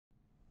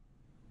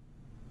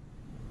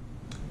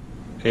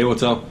Hey,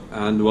 what's up,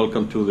 and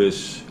welcome to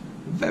this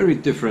very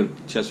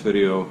different chess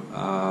video.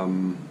 I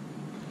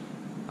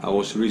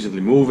was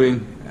recently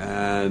moving,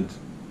 and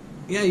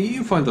yeah,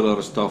 you find a lot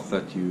of stuff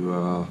that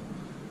you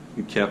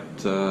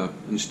kept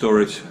in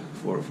storage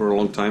for a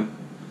long time.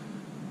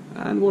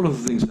 And one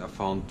of the things I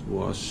found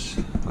was,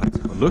 let's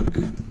have a look,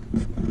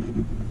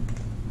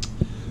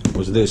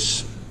 was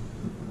this.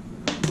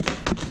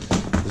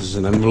 This is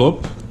an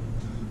envelope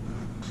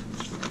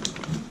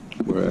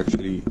where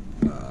actually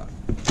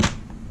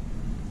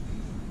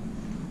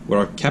where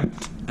I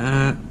kept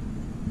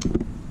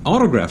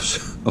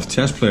autographs of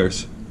chess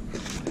players,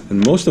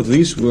 and most of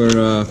these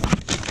were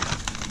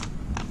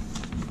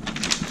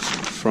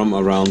from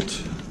around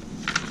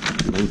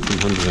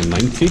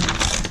 1990.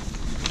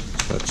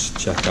 Let's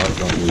check out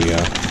what we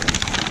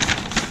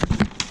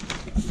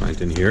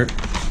find in here.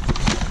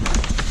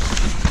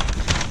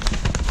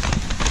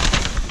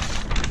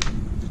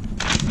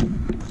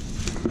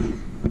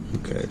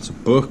 Okay, it's a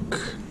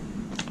book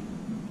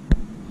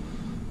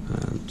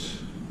and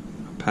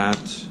a pad,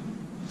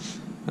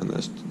 and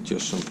there's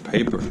just some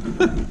paper.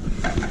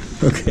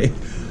 Okay,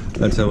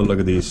 let's have a look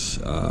at these.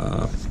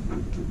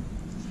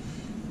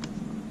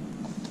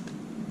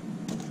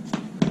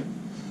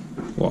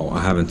 Wow, I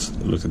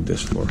haven't looked at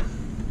this for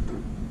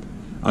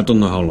I don't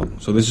know how long.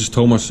 So this is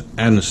Thomas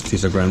Ernst.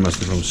 He's a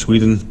grandmaster from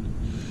Sweden.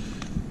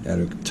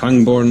 Erik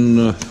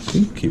Tangborn, I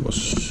think he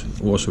was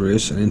or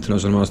is an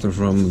international master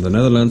from the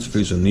Netherlands.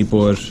 Friesen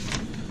Nieboer,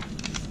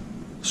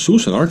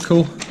 Susan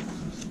Arkel,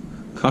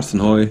 Karsten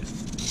Hoy.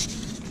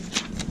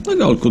 Like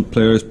all good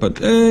players, but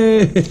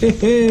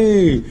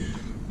hey,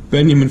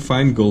 Benjamin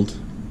Finegold.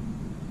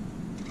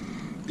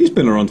 He's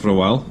been around for a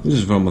while. This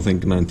is from, I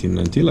think,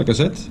 1990, like I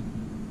said.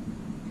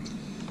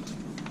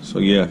 So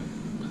yeah,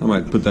 I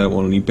might put that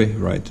one on eBay,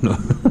 right? No.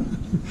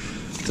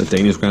 It's a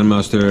Danish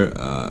grandmaster,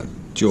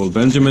 Joel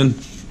Benjamin.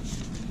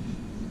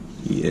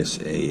 He is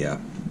a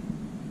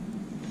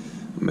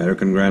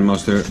American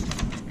grandmaster.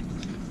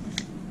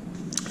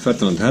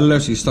 Ferdinand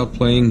Hellers, he stopped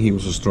playing. He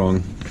was a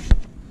strong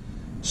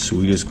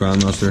Swedish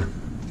grandmaster.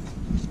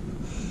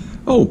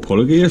 Oh,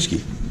 Pologievsky,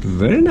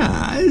 very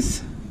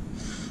nice.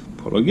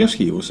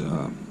 Pologievsky was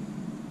a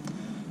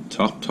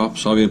top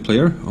Soviet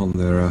player on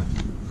their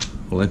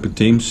Olympic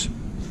teams.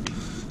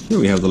 Here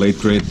we have the late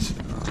great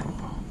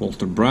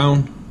Walter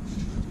Brown.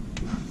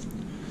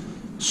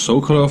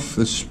 Sokolov,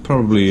 this is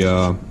probably,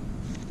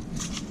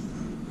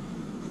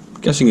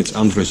 guessing it's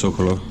Andrei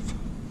Sokolov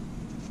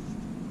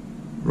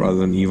rather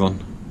than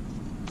Ivan.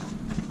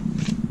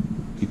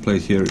 He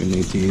played here in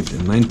 88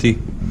 and 90.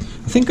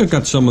 I think I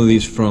got some of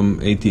these from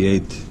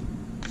 88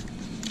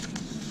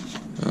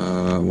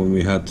 when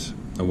we had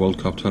a World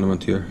Cup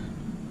tournament here.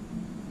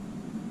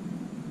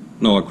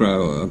 No, a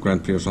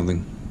Grand Prix or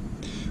something.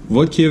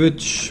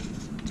 Wojtkiewicz,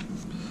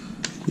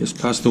 he has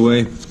passed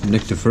away.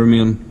 Nick de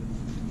Fermian,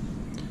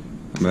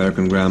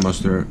 American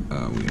grandmaster.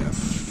 We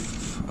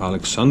have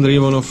Alexander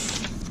Ivanov,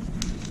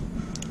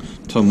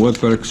 Tom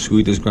Wedberg,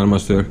 Swedish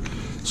grandmaster.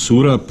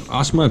 Surab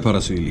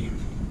Asmaiparasvili,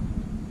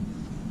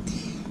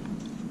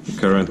 the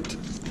current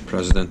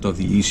president of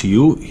the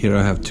ECU. Here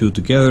I have two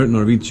together,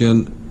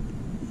 Norwegian,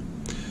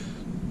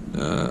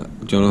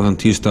 Jonathan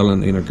Tisdal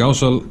and Einar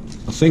Gausal.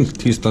 I think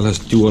Tisdal has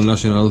dual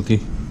nationality.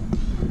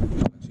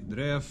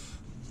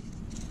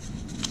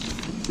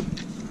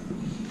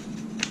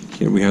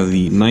 Here we have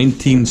the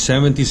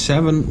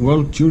 1977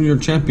 World Junior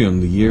Champion,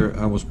 the year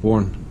I was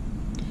born.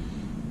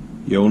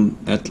 Jón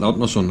Ell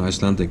Árnason,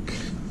 Icelandic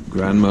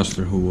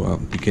grandmaster who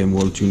became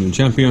World Junior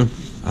Champion,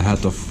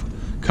 ahead of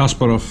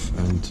Kasparov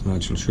and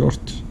Nigel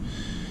Short.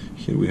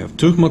 Here we have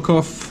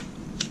Tukhmakov,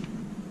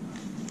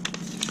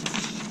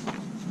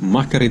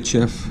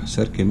 Makarychev,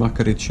 Sergei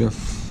Makarychev,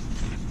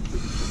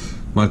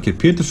 Margeir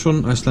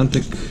Petersson,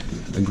 Icelandic,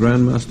 a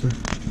grandmaster.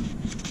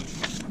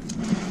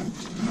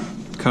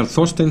 Karl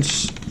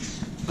Thorsteins,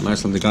 an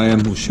Icelandic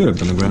IM who should have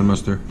been a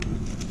grandmaster.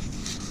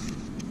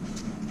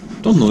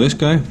 Don't know this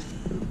guy.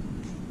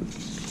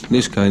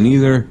 This guy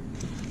neither.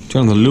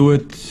 Jonathan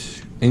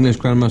Lewitt, English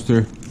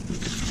grandmaster,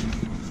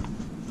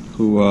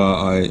 who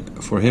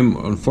for him,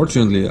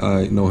 unfortunately,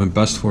 I know him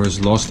best for his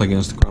loss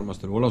against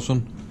Grandmaster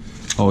Ólafsson.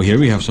 Oh, here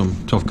we have some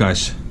tough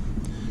guys.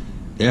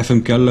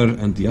 Efim Geller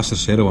and Yasser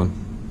Seirawan.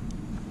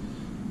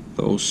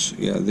 Those,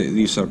 yeah,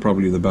 these are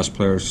probably the best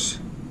players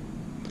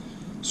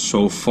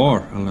so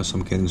far, unless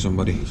I'm kidding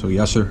somebody. So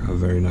Yasser, a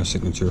very nice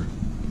signature,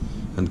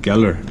 and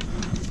Geller.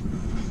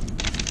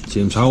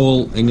 James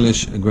Howell,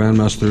 English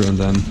grandmaster, and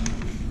then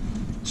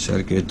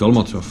Sergei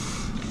Dolmatov.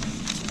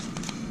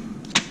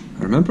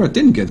 I remember I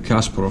didn't get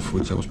Kasparov,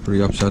 which I was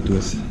pretty upset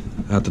with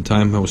at the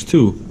time. I was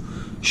too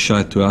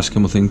shy to ask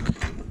him, I think.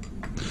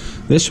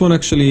 This one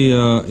actually,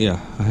 yeah,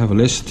 I have a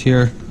list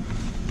here,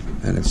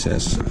 and it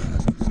says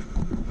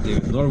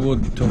David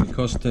Norwood, Tony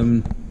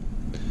Costin,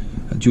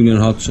 Julian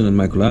Hodgson and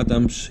Michael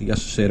Adams,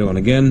 Yasser Seirawan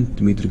again,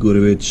 Dmitry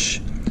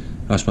Gurevich,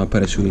 Asma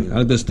Peresui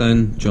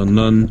Alberstein, John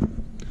Nunn,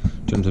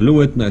 Jonathan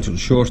Lewitt, Nigel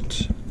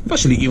Short,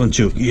 Vasily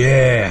Ivanchuk,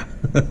 yeah!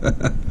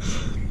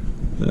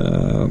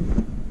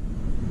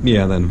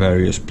 Yeah, then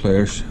various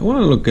players. I want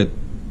to look at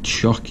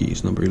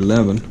Chucky's number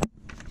 11.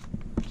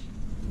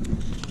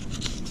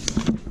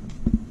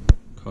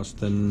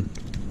 Costin.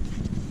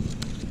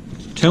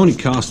 Tony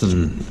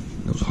Costin.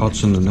 That was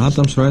Hudson and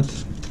Adams, right?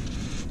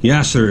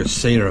 Yasser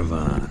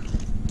Seirawan.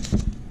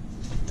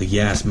 The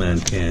Yas Man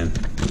can.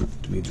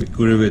 Dmitry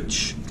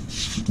Gurevich.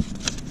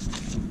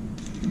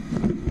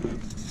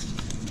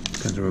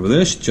 Can't remember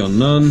this. John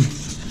Nunn.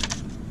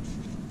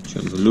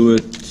 John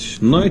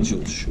Lewitt.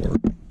 Nigel Short.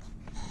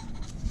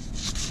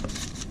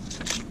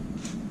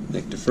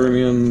 Nick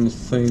DeFermian, I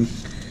think.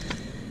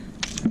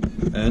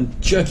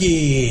 And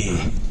Chucky!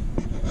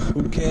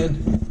 Who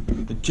can?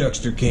 The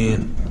Chuckster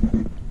can.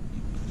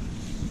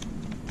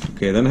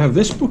 Okay, then I have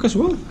this book as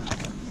well.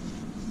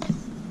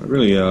 I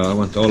really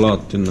went all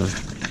out, didn't I?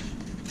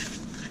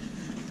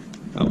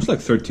 I was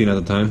like 13 at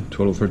the time,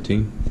 12 or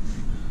 13.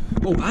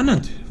 Oh,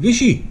 Anand!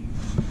 Vichy!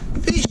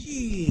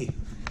 Vichy!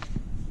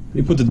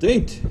 You put the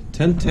date,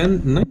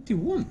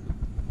 10-10-91.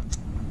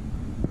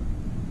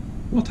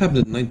 What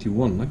happened in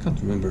 91? I can't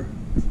remember.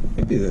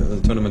 Maybe the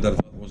tournament that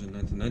was in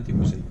 1990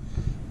 was in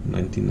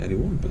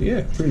 1991. But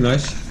yeah, pretty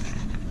nice.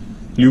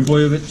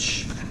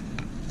 Ljubojevic,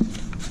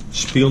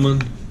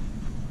 Spielman,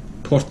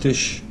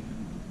 Portish,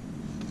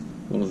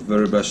 one of the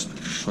very best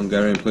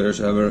Hungarian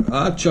players ever.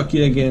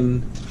 Chucky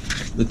again,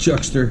 the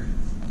Chuckster,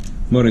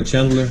 Murray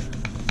Chandler,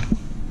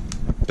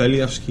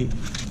 Beliavsky,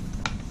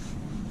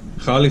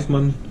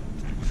 Khalifman,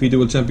 FIDE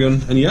World Champion,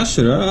 and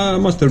Yasser. I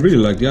must have really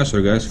liked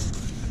Yasser, guys.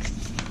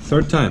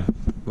 Third time.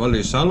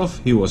 Valery Salov,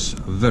 he was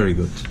very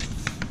good,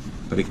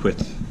 but he quit.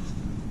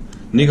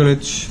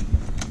 Nikolic,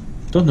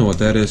 don't know what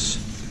that is.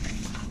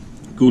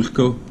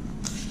 Gulko.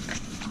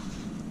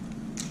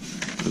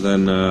 And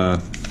then,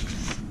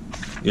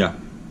 yeah,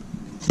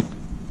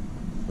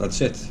 that's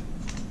it.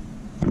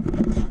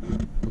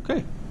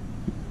 Okay.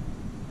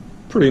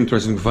 Pretty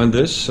interesting to find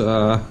this.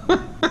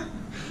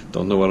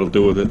 Don't know what I'll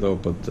do with it though,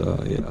 but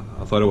yeah,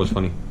 I thought it was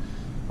funny.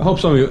 I hope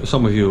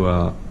some of you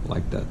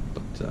like that.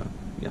 But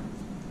yeah,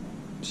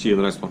 see you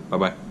in the next one. Bye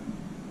bye.